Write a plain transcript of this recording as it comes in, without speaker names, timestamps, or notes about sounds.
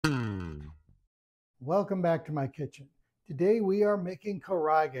Welcome back to my kitchen. Today we are making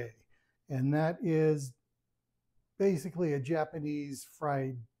karaage, and that is basically a Japanese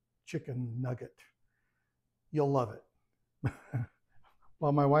fried chicken nugget. You'll love it.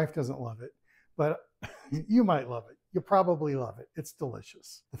 Well, my wife doesn't love it, but you might love it. You'll probably love it. It's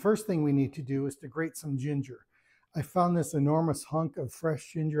delicious. The first thing we need to do is to grate some ginger. I found this enormous hunk of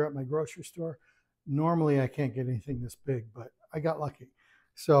fresh ginger at my grocery store. Normally I can't get anything this big, but I got lucky.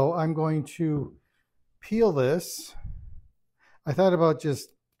 So I'm going to peel this. I thought about just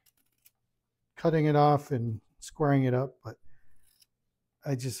cutting it off and squaring it up, but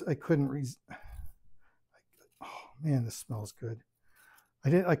I couldn't oh man, this smells good.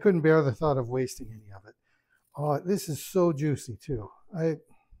 I couldn't bear the thought of wasting any of it. Oh, this is so juicy too.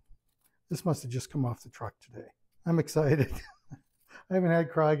 This must have just come off the truck today. I'm excited. I haven't had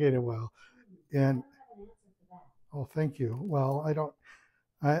karaage in a while. And oh, thank you. Well,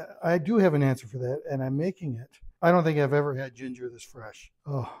 I do have an answer for that, and I'm making it. I don't think I've ever had ginger this fresh.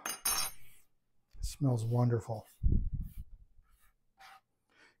 Oh, it smells wonderful.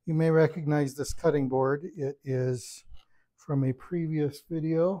 You may recognize this cutting board. It is from a previous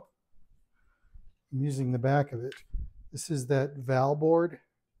video. I'm using the back of it. This is that valve board.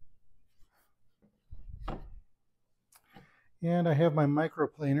 And I have my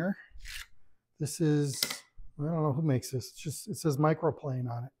microplaner. This is, I don't know who makes this. It says microplane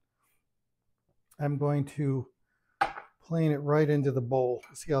on it. I'm going to plane it right into the bowl.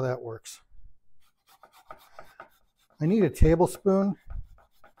 Let's see how that works. I need a tablespoon.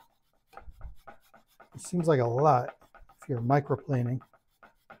 It seems like a lot if you're microplaning.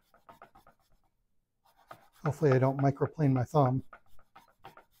 Hopefully I don't microplane my thumb.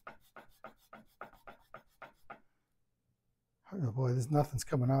 Oh boy, there's nothing's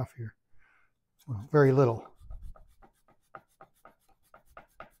coming off here. Well, very little.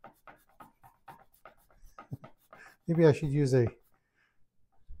 Maybe I should use a,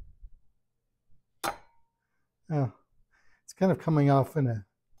 oh, it's kind of coming off in a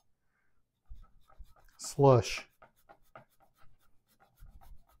slush. I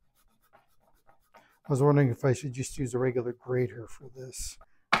was wondering if I should just use a regular grater for this.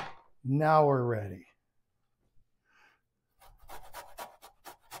 Now we're ready.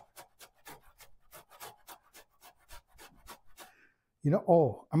 You know,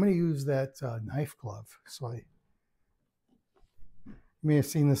 oh, I'm going to use that knife glove. So you may have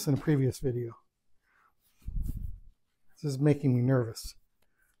seen this in a previous video. This is making me nervous.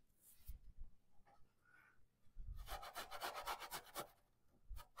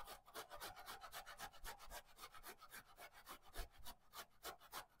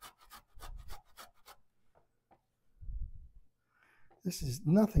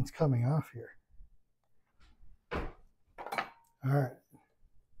 Nothing's coming off here. All right.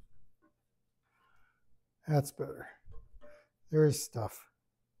 That's better. There's stuff.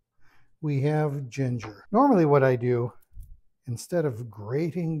 We have ginger. Normally what I do, instead of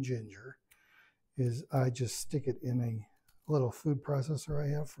grating ginger, is I just stick it in a little food processor I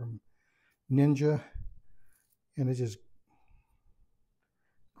have from Ninja, and it just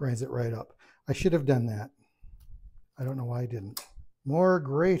grinds it right up. I should have done that. I don't know why I didn't. More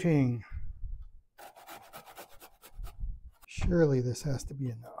grating. Surely this has to be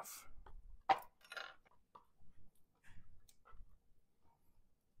enough.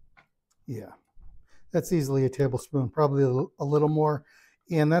 Yeah, that's easily a tablespoon, probably a little more.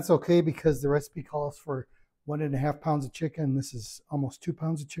 And that's okay because the recipe calls for 1.5 pounds of chicken. This is almost 2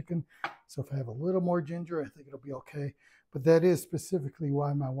 pounds of chicken. So if I have a little more ginger, I think it'll be okay. But that is specifically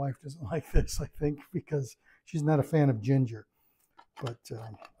why my wife doesn't like this, I think, because she's not a fan of ginger. But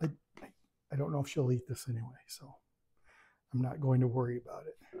I don't know if she'll eat this anyway, so I'm not going to worry about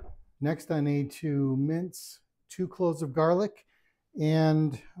it. Next, I need to mince 2 cloves of garlic,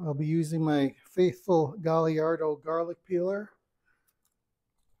 and I'll be using my faithful Galliardo garlic peeler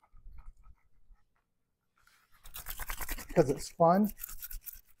because it's fun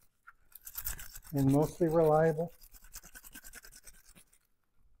and mostly reliable.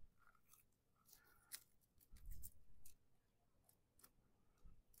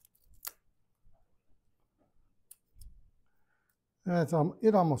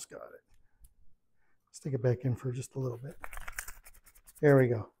 It almost got it. Stick it back in for just a little bit. There we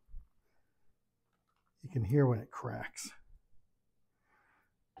go. You can hear when it cracks.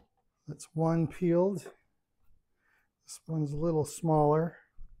 That's one peeled. This one's a little smaller.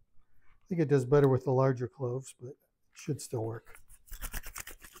 I think it does better with the larger cloves, but it should still work.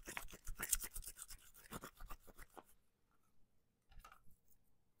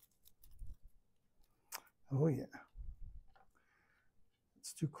 Oh yeah.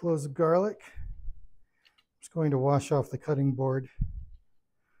 It's 2 cloves of garlic. Just going to wash off the cutting board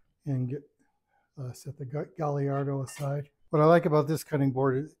and get set the Galliardo aside. What I like about this cutting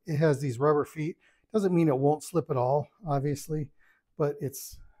board is it has these rubber feet. Doesn't mean it won't slip at all, obviously, but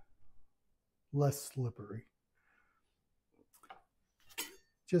it's less slippery.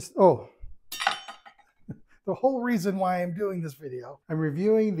 The whole reason why I'm doing this video, I'm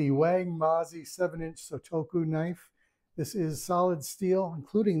reviewing the Wangmazi 7-inch Santoku knife. This is solid steel,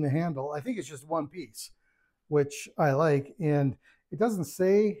 including the handle. I think it's just one piece, which I like, and it doesn't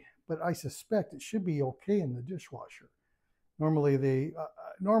say, but I suspect it should be okay in the dishwasher. Normally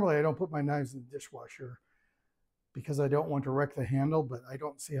I don't put my knives in the dishwasher because I don't want to wreck the handle, but I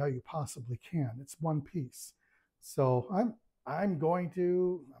don't see how you possibly can. It's one piece. So I'm going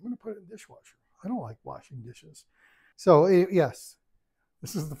to put it in the dishwasher. I don't like washing dishes. So yes,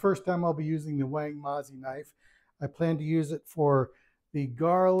 this is the first time I'll be using the Wangmazi knife. I plan to use it for the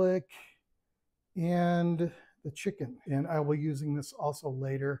garlic and the chicken, and I will be using this also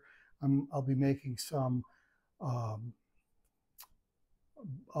later. I'll be making some bone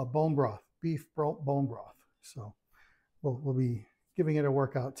broth, beef bone broth. So we'll be giving it a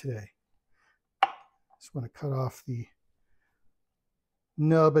workout today. Just want to cut off the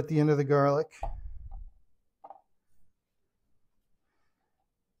nub at the end of the garlic.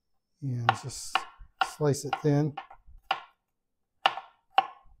 And just slice it thin.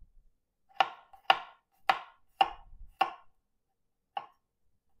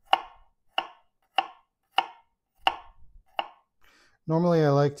 Normally I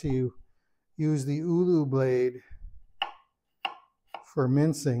like to use the ulu blade for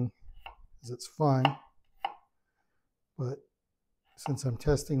mincing, because it's fun. But since I'm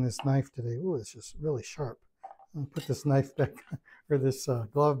testing this knife today, oh, it's just really sharp. I'll put this knife back, or this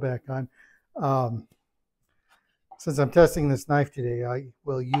glove back on. Since I'm testing this knife today, I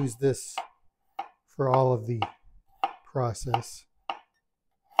will use this for all of the process.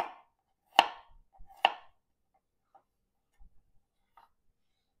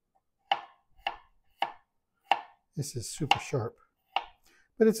 This is super sharp,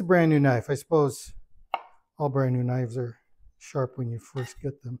 but it's a brand new knife. I suppose all brand new knives are sharp when you first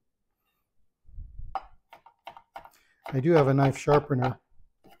get them. I do have a knife sharpener.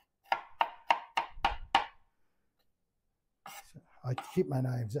 So I keep my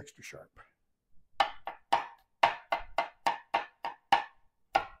knives extra sharp.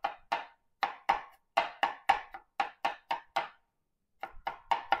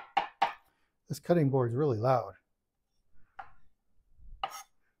 This cutting board is really loud.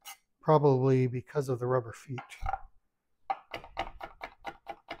 Probably because of the rubber feet.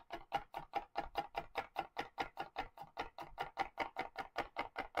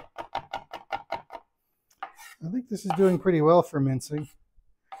 I think this is doing pretty well for mincing.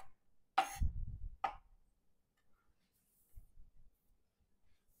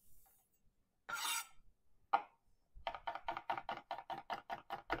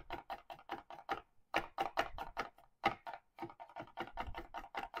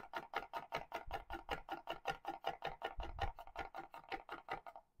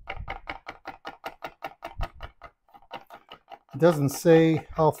 It doesn't say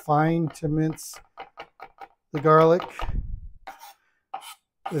how fine to mince the garlic.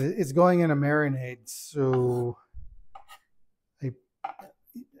 It's going in a marinade, so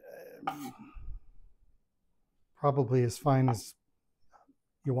probably as fine as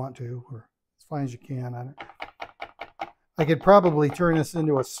you want to, or as fine as you can. I could probably turn this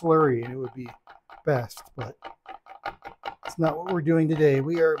into a slurry and it would be best, but it's not what we're doing today.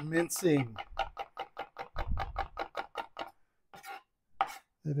 We are mincing.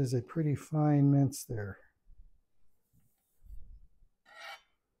 That is a pretty fine mince there.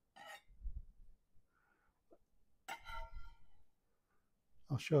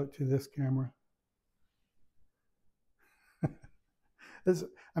 I'll show it to this camera.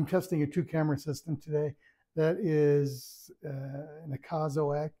 I'm testing a 2-camera system today. That is an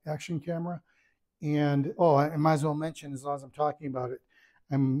Akazo action camera. And I might as well mention, as long as I'm talking about it,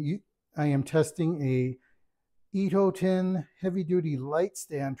 I am testing a Ito 10 heavy-duty light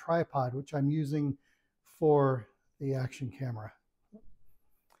stand tripod, which I'm using for the action camera.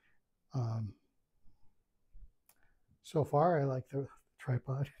 So far, I like the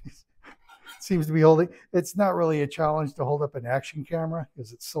tripod. It seems to be holding. It's not really a challenge to hold up an action camera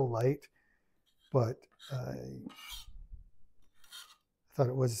because it's so light, but I thought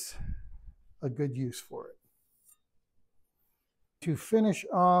it was a good use for it. To finish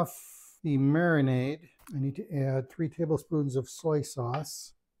off the marinade, I need to add 3 tablespoons of soy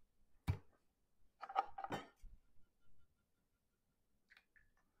sauce.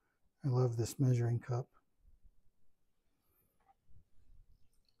 I love this measuring cup.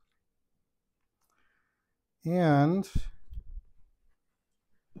 and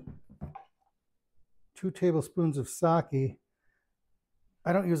 2 tablespoons of sake.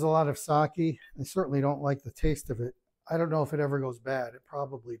 I don't use a lot of sake. I certainly don't like the taste of it. I don't know if it ever goes bad. It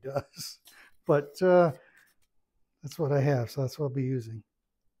probably does. But that's what I have, so that's what I'll be using.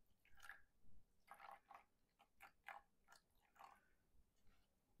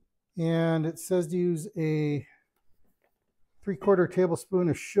 And it says to use a 3/4 tablespoon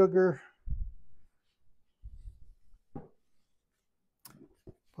of sugar. But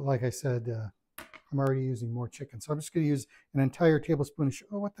like I said, I'm already using more chicken. So I'm just going to use an entire tablespoon of sugar.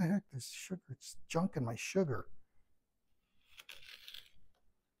 Oh, what the heck? There's sugar. It's junk in my sugar.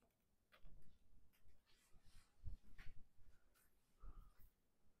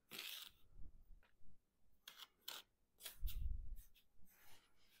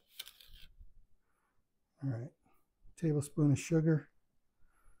 All right. Tablespoon of sugar.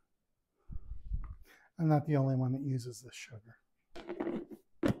 I'm not the only one that uses this sugar.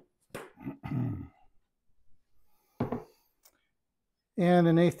 And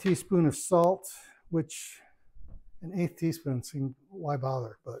an 1/8 teaspoon of salt, which an 1/8 teaspoon seems, why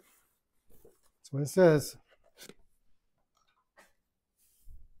bother? But that's what it says.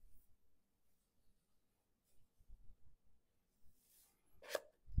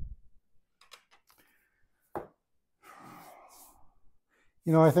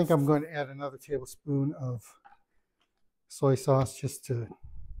 You know, I think I'm going to add another tablespoon of soy sauce just to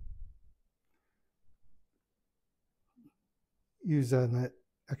use on that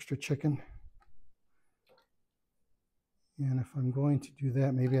extra chicken. And if I'm going to do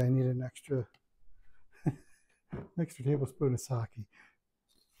that, maybe I need an extra tablespoon of sake.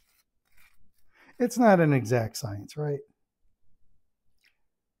 It's not an exact science, right?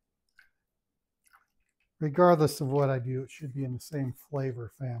 Regardless of what I do, it should be in the same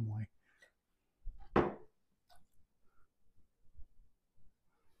flavor family.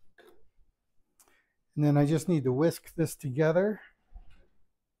 And then I just need to whisk this together.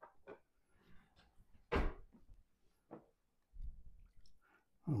 Oh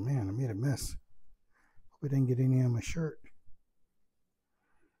man, I made a mess. Hope I didn't get any on my shirt.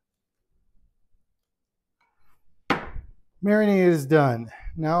 Marinade is done.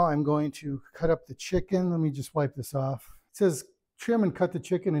 Now I'm going to cut up the chicken. Let me just wipe this off. It says trim and cut the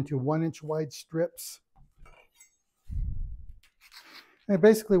chicken into 1-inch wide strips. And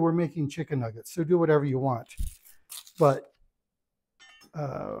basically we're making chicken nuggets, so do whatever you want. But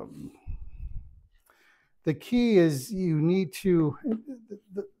the key is you need to,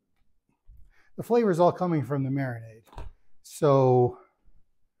 the flavor is all coming from the marinade. So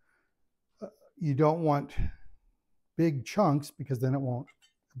you don't want big chunks because then it won't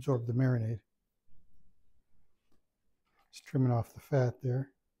absorb the marinade. Just trimming off the fat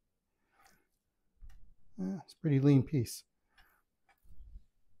there. It's a pretty lean piece.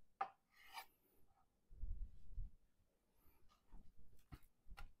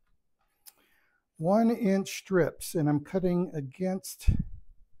 One-inch strips, and I'm cutting against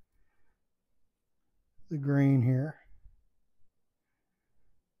the grain here.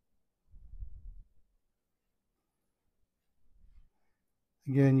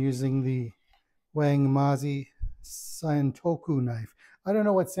 Again, using the Wangmazi Santoku knife. I don't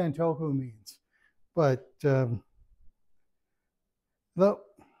know what Santoku means, but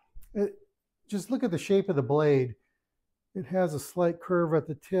just look at the shape of the blade. It has a slight curve at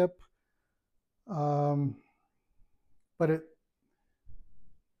the tip, but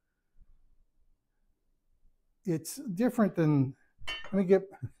it's different than, let me get,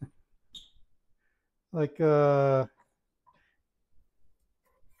 like,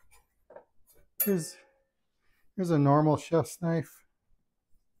 here's a normal chef's knife,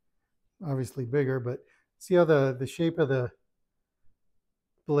 obviously bigger, but see how the shape of the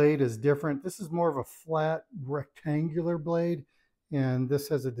blade is different. This is more of a flat rectangular blade, and this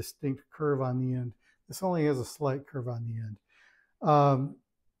has a distinct curve on the end. This only has a slight curve on the end.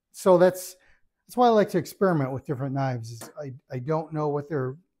 So that's why I like to experiment with different knives. I don't know what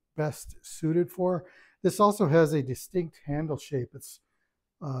they're best suited for. This also has a distinct handle shape. It's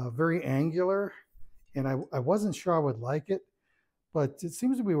very angular, and I wasn't sure I would like it, but it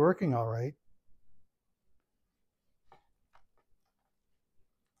seems to be working all right.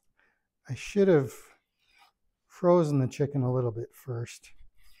 I should have frozen the chicken a little bit first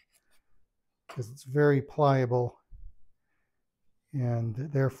because it's very pliable and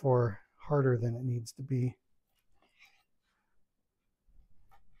therefore harder than it needs to be.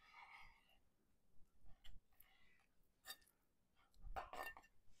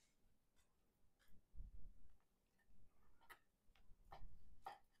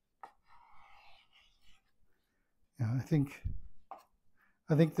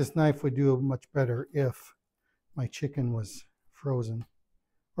 think this knife would do much better if my chicken was frozen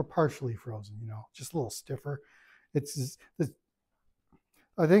or partially frozen, you know, just a little stiffer. I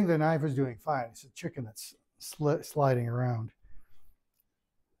think the knife is doing fine. It's a chicken that's sliding around.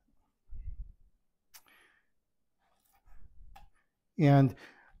 And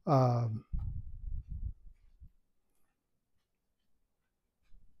so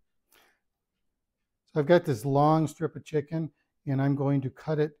I've got this long strip of chicken, and I'm going to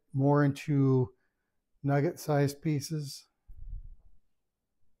cut it more into nugget-sized pieces.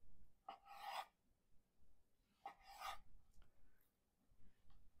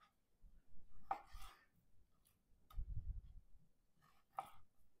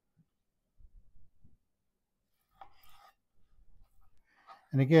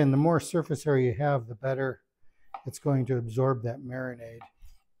 And again, the more surface area you have, the better it's going to absorb that marinade.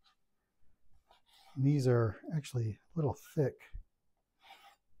 And these are actually a little thick,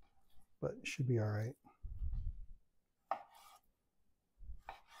 but it should be all right.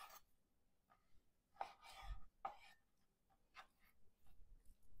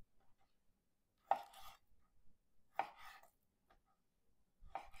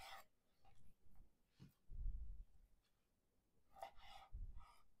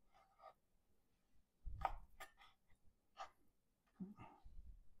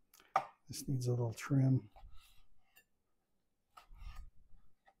 This needs a little trim.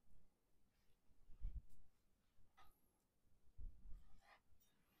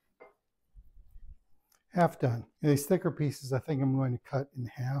 Half done. These thicker pieces, I think I'm going to cut in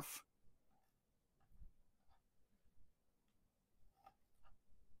half.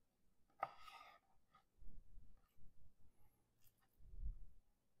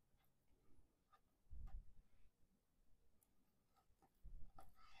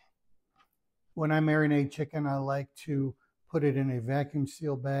 When I marinate chicken, I like to put it in a vacuum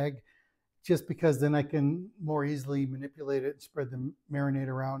seal bag, just because then I can more easily manipulate it and spread the marinade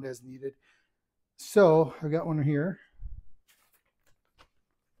around as needed. So I've got one here.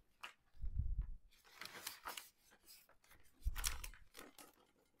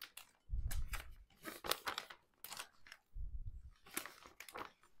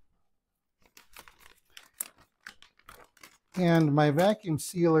 And my vacuum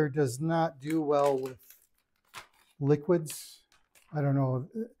sealer does not do well with liquids. I don't know.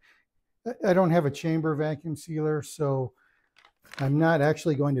 I don't have a chamber vacuum sealer, so I'm not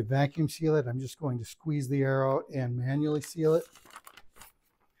actually going to vacuum seal it. I'm just going to squeeze the air out and manually seal it.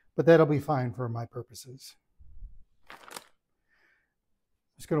 But that'll be fine for my purposes. I'm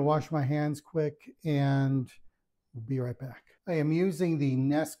just going to wash my hands quick and we'll be right back. I am using the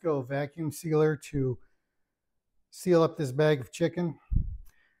Nesco vacuum sealer to seal up this bag of chicken.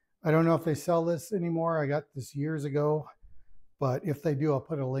 I don't know if they sell this anymore. I got this years ago, but if they do, I'll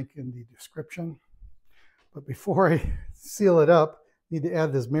put a link in the description. But before I seal it up, I need to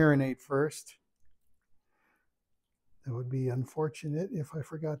add this marinade first. That would be unfortunate if I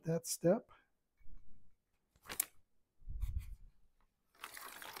forgot that step.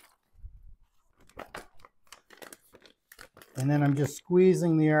 And then I'm just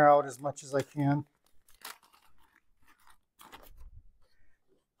squeezing the air out as much as I can.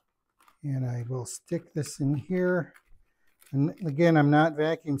 And I will stick this in here. And again, I'm not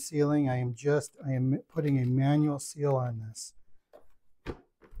vacuum sealing. I am putting a manual seal on this.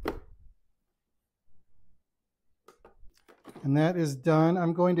 And that is done.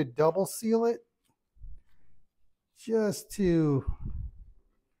 I'm going to double seal it just to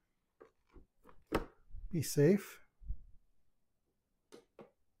be safe.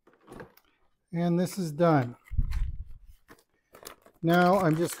 And this is done. Now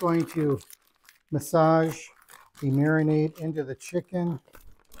I'm just going to massage the marinade into the chicken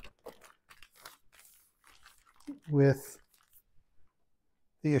with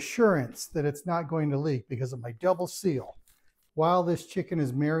the assurance that it's not going to leak because of my double seal. While this chicken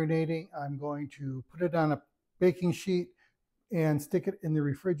is marinating, I'm going to put it on a baking sheet and stick it in the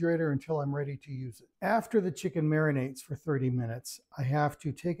refrigerator until I'm ready to use it. After the chicken marinates for 30 minutes, I have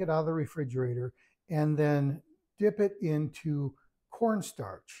to take it out of the refrigerator and then dip it into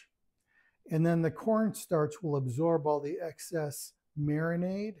cornstarch. And then the cornstarch will absorb all the excess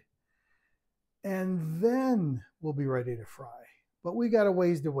marinade, and then we'll be ready to fry. But we got a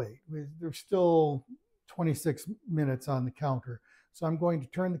ways to wait. There's still 26 minutes on the counter. So I'm going to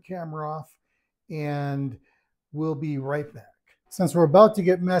turn the camera off and we'll be right back. Since we're about to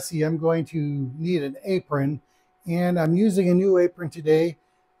get messy, I'm going to need an apron, and I'm using a new apron today.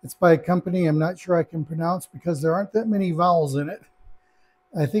 It's by a company I'm not sure I can pronounce because there aren't that many vowels in it.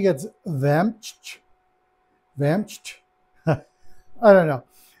 I think it's Vammcht. Vammcht. I don't know.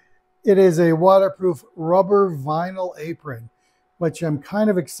 It is a waterproof rubber vinyl apron, which I'm kind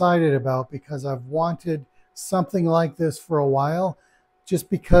of excited about because I've wanted something like this for a while, just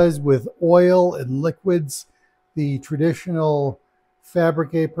because with oil and liquids, the traditional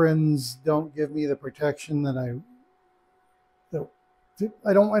fabric aprons don't give me the protection that I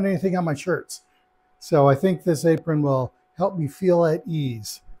don't want anything on my shirts. So I think this apron will help me feel at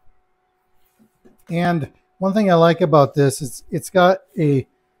ease. And one thing I like about this is it's got an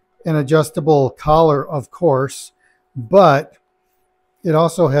adjustable collar, of course, but it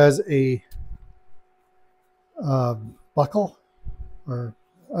also has a buckle, or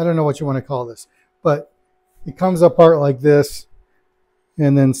I don't know what you want to call this, but it comes apart like this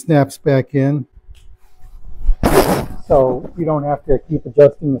and then snaps back in. So you don't have to keep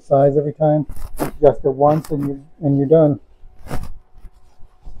adjusting the size every time. Adjust it once and you're done.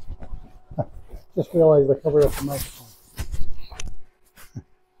 Just realized I covered up the microphone.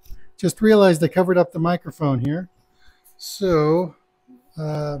 Just realized I covered up the microphone here. So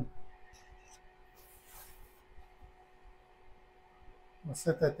I'll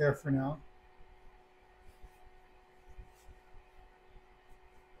set that there for now.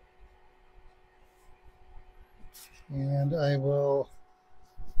 And I will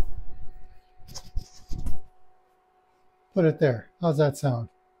put it there. How's that sound?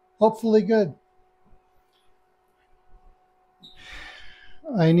 Hopefully good.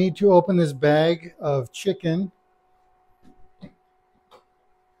 I need to open this bag of chicken.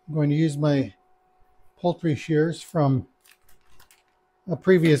 I'm going to use my poultry shears from a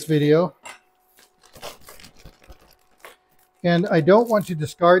previous video. And I don't want to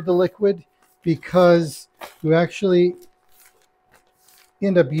discard the liquid because you actually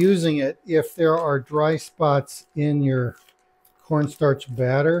end up using it if there are dry spots in your cornstarch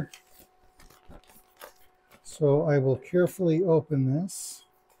batter. So I will carefully open this,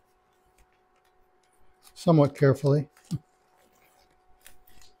 somewhat carefully.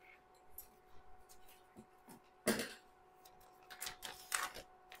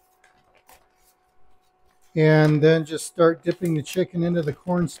 And then just start dipping the chicken into the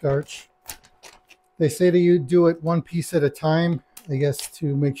cornstarch. They say that you do it one piece at a time, I guess,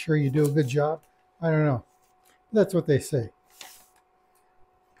 to make sure you do a good job. I don't know. That's what they say.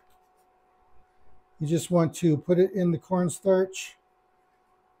 You just want to put it in the cornstarch,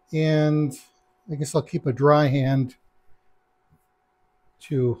 and I guess I'll keep a dry hand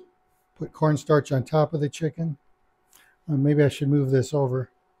to put cornstarch on top of the chicken. Maybe I should move this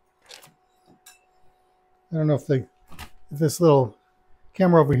over. I don't know if this little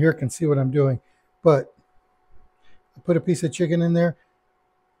camera over here can see what I'm doing, but I put a piece of chicken in there,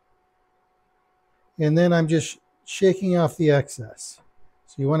 and then I'm just shaking off the excess.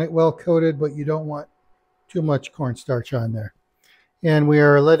 So you want it well coated, but you don't want too much cornstarch on there. And we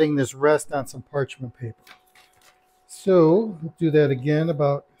are letting this rest on some parchment paper. So we'll do that again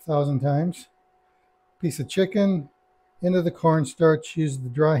about 1,000 times. Piece of chicken into the cornstarch. Use the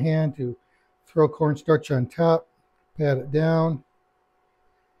dry hand to throw cornstarch on top. Pat it down.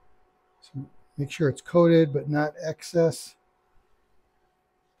 So make sure it's coated but not excess.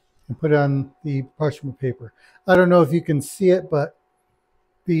 And put it on the parchment paper. I don't know if you can see it, but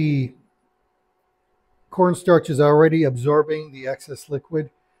the cornstarch is already absorbing the excess liquid,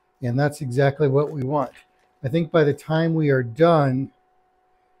 and that's exactly what we want. I think by the time we are done,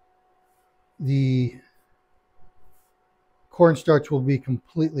 the cornstarch will be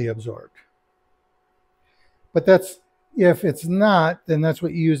completely absorbed. But that's, if it's not, then that's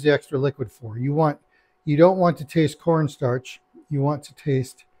what you use the extra liquid for. You don't want to taste cornstarch, you want to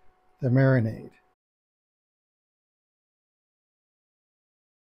taste the marinade.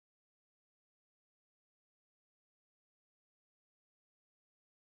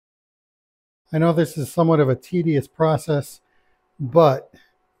 I know this is somewhat of a tedious process, but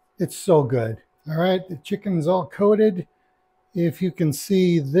it's so good. All right, the chicken is all coated. If you can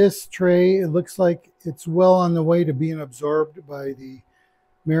see this tray, it looks like it's well on the way to being absorbed by the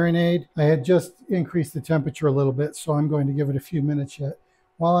marinade. I had just increased the temperature a little bit, so I'm going to give it a few minutes yet.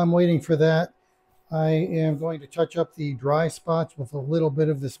 While I'm waiting for that, I am going to touch up the dry spots with a little bit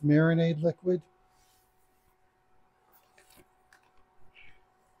of this marinade liquid.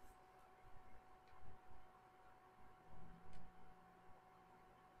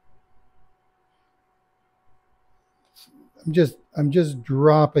 I'm just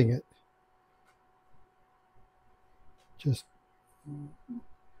dropping it.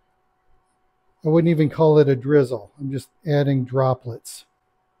 I wouldn't even call it a drizzle. I'm just adding droplets.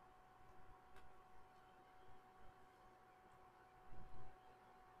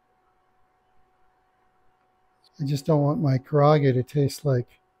 I just don't want my karaage to taste like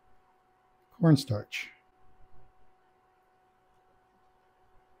cornstarch.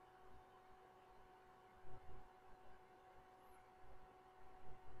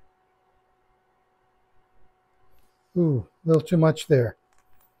 Ooh, a little too much there.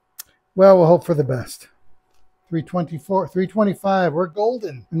 Well, we'll hope for the best. 324, 325, we're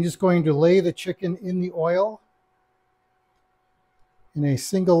golden. I'm just going to lay the chicken in the oil in a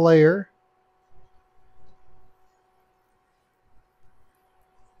single layer.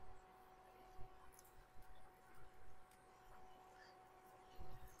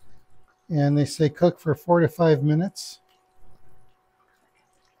 And they say cook for 4 to 5 minutes.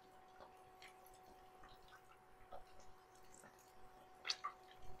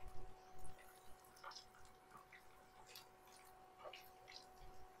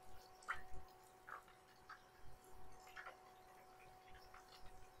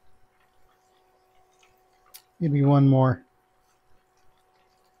 Maybe one more.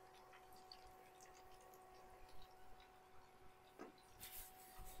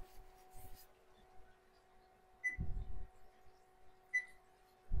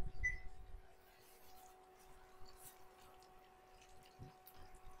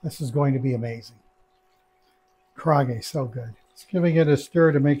 This is going to be amazing. Karaage, so good. Just giving it a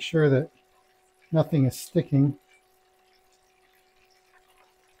stir to make sure that nothing is sticking.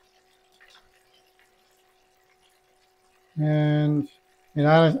 And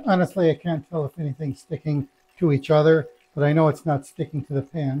honestly, I can't tell if anything's sticking to each other, but I know it's not sticking to the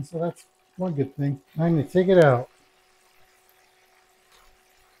pan, so that's one good thing. I'm going to take it out.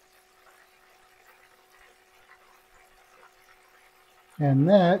 And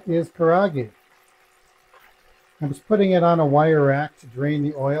that is karaage. I'm just putting it on a wire rack to drain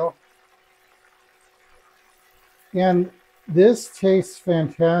the oil. And this tastes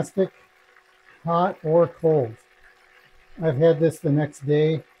fantastic, hot or cold. I've had this the next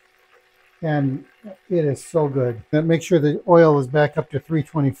day, and it is so good. Make sure the oil is back up to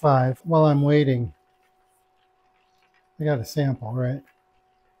 325. While I'm waiting, I got a sample, right?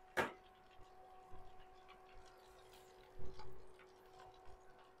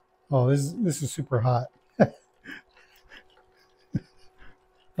 Oh, this is super hot.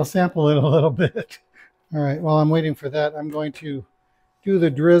 I'll sample it a little bit. All right, while I'm waiting for that, I'm going to do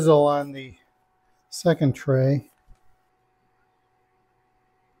the drizzle on the second tray.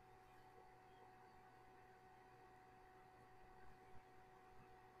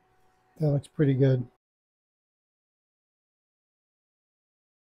 That looks pretty good.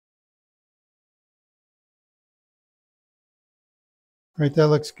 All right, that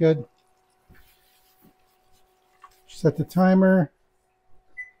looks good. Set the timer.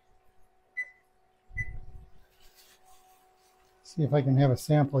 See if I can have a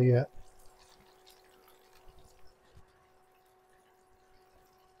sample yet.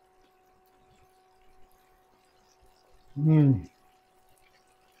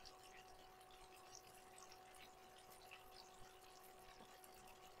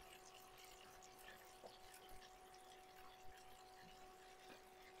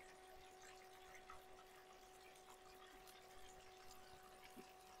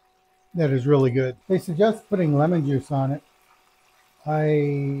 That is really good. They suggest putting lemon juice on it.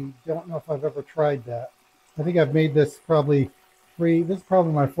 I don't know if I've ever tried that. I think I've made this probably this is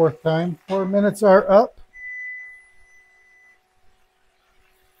probably my 4th time. 4 minutes are up.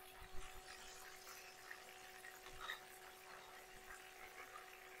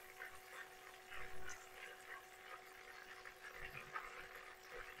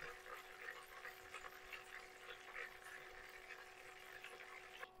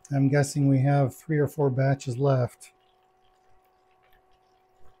 I'm guessing we have 3 or 4 batches left.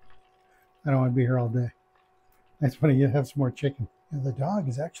 I don't want to be here all day. I just want to have some more chicken. And the dog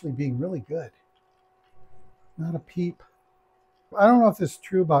is actually being really good. Not a peep. I don't know if this is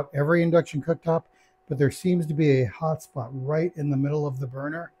true about every induction cooktop, but there seems to be a hot spot right in the middle of the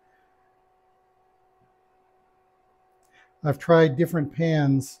burner. I've tried different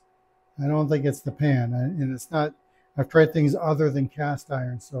pans. I don't think it's the pan, and it's not. I've tried things other than cast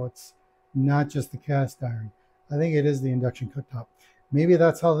iron, so it's not just the cast iron. I think it is the induction cooktop. Maybe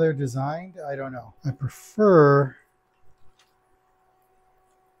that's how they're designed. I don't know. I prefer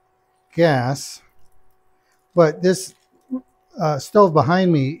gas, but this stove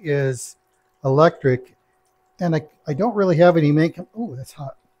behind me is electric, and I don't really have any oh, that's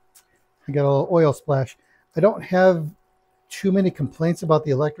hot. I got a little oil splash. I don't have too many complaints about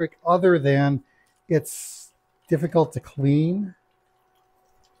the electric other than it's difficult to clean.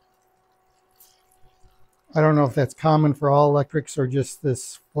 I don't know if that's common for all electrics or just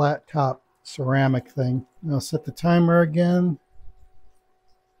this flat top ceramic thing. I'll set the timer again.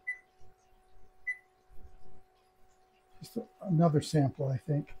 Just another sample, I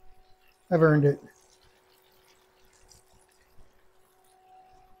think. I've earned it.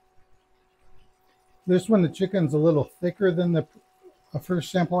 This one, the chicken's a little thicker than the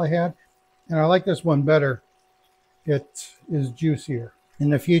first sample I had, and I like this one better. It is juicier. In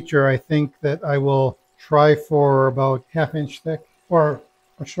the future, I think that I will try for about ½ inch thick or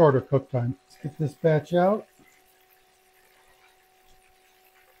a shorter cook time. Let's get this batch out.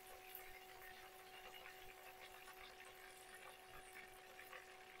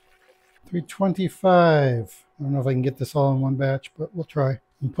 $3.25. I don't know if I can get this all in one batch, but we'll try.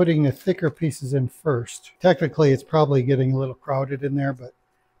 I'm putting the thicker pieces in first. Technically, it's probably getting a little crowded in there, but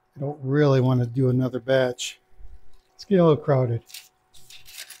I don't really want to do another batch. It's getting a little crowded.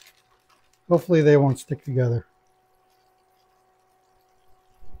 Hopefully they won't stick together.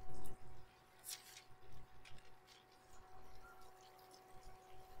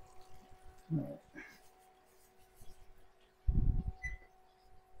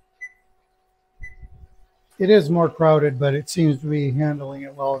 It is more crowded, but it seems to be handling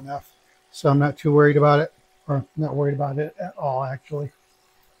it well enough. So I'm not too worried about it, or not worried about it at all, actually.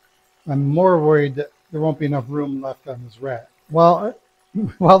 I'm more worried that there won't be enough room left on this rack. Well,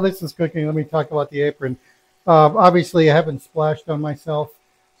 while this is cooking, let me talk about the apron. Obviously, I haven't splashed on myself,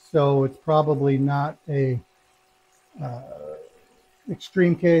 so it's probably not a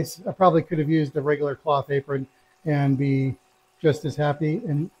extreme case. I probably could have used a regular cloth apron and be just as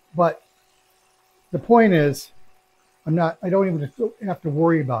happy. But the point is, I don't even have to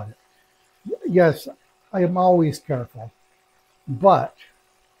worry about it. Yes, I am always careful, but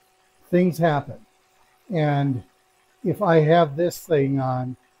things happen. And if I have this thing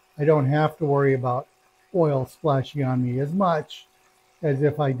on, I don't have to worry about oil splashing on me as much as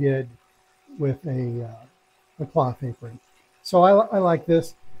if I did with a cloth apron. So I like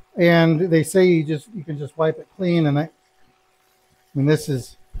this. And they say you can just wipe it clean. And I mean, this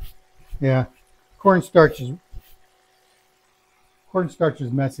is, yeah, cornstarch is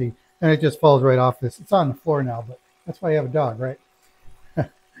messy, and it just falls right off this. It's on the floor now, but that's why you have a dog, right?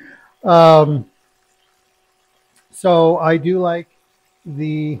 So I do like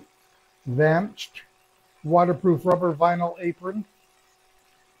the Vammcht waterproof rubber vinyl apron,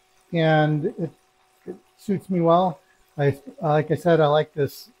 and it suits me well. Like I said, I like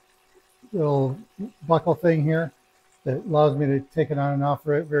this little buckle thing here that allows me to take it on and off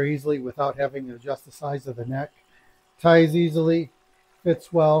very easily without having to adjust the size of the neck. Ties easily,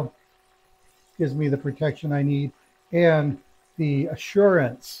 fits well, gives me the protection I need, and the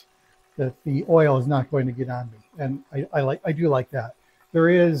assurance that the oil is not going to get on me. And I do like that. There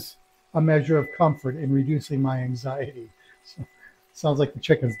is a measure of comfort in reducing my anxiety. So, sounds like the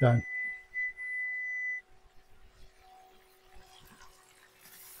chicken's done.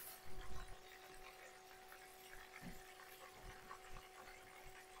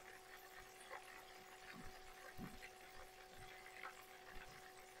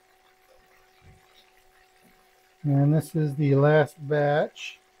 And this is the last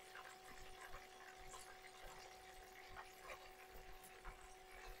batch.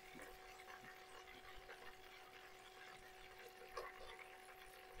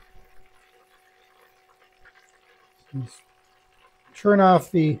 Just turn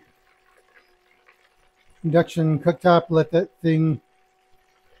off the induction cooktop, let that thing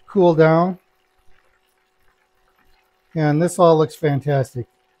cool down. And this all looks fantastic.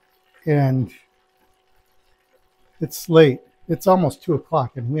 And it's late. It's almost 2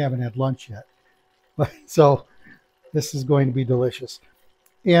 o'clock and we haven't had lunch yet. So this is going to be delicious.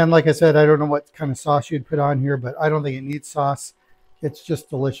 And like I said, I don't know what kind of sauce you'd put on here, but I don't think it needs sauce. It's just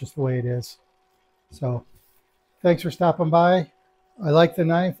delicious the way it is. So thanks for stopping by. I like the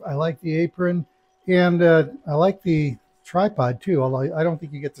knife. I like the apron. And I like the tripod too, although I don't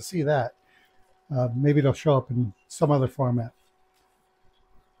think you get to see that. Maybe it'll show up in some other format.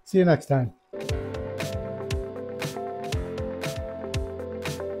 See you next time.